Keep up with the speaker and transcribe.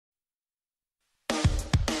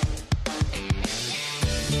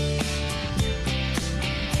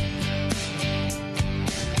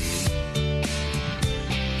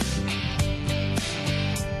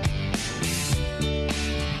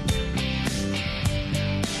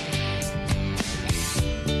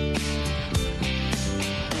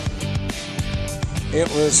It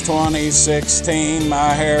was 2016,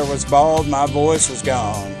 my hair was bald, my voice was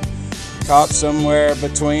gone. Caught somewhere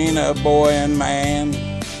between a boy and man.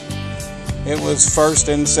 It was 1st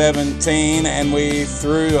and 17 and we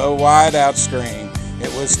threw a wide out screen.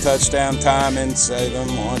 It was touchdown time in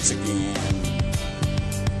Salem once again.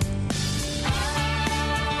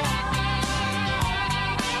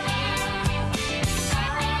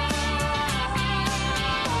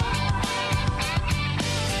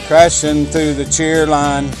 Crashing through the cheer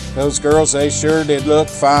line, those girls, they sure did look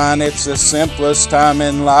fine. It's the simplest time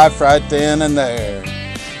in life right then and there.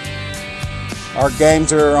 Our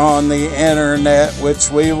games are on the internet,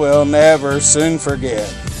 which we will never soon forget.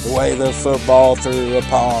 The way the football threw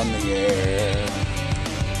upon the air.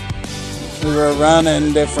 We were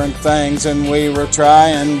running different things and we were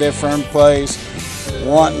trying different plays,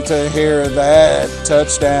 wanting to hear that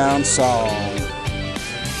touchdown song.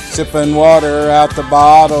 Sipping water out the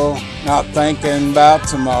bottle, not thinking about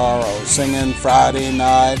tomorrow. Singing Friday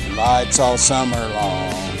Night Lights all summer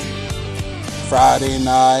long. Friday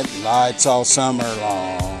Night Lights all summer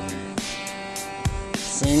long.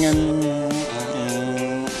 Singing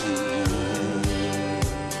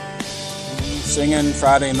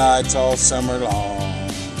Friday nights all summer long.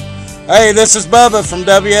 Hey, this is Bubba from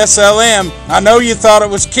WSLM. I know you thought it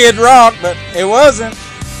was Kid Rock, but it wasn't.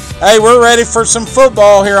 Hey, we're ready for some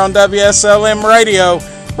football here on WSLM Radio,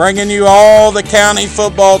 bringing you all the county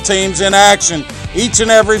football teams in action each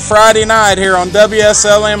and every Friday night here on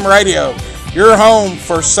WSLM Radio. Your home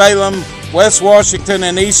for Salem, West Washington,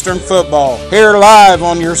 and Eastern football. Here live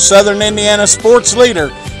on your Southern Indiana sports leader,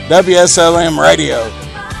 WSLM Radio.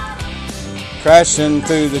 Crashing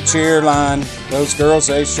through the cheer line, those girls,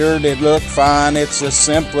 they sure did look fine. It's the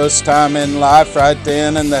simplest time in life right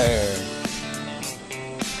then and there.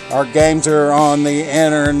 Our games are on the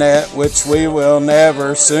internet, which we will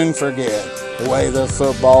never soon forget. The way the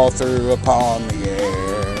football threw upon the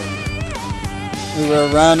air. We were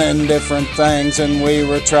running different things and we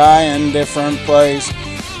were trying different plays,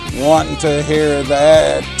 wanting to hear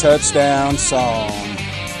that touchdown song.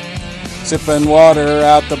 Sipping water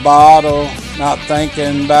out the bottle, not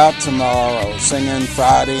thinking about tomorrow. Singing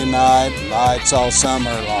Friday Night Lights all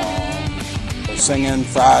summer long. Singing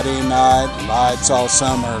Friday Night Lights all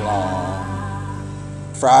summer long.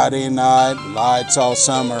 Friday Night Lights all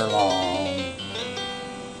summer long.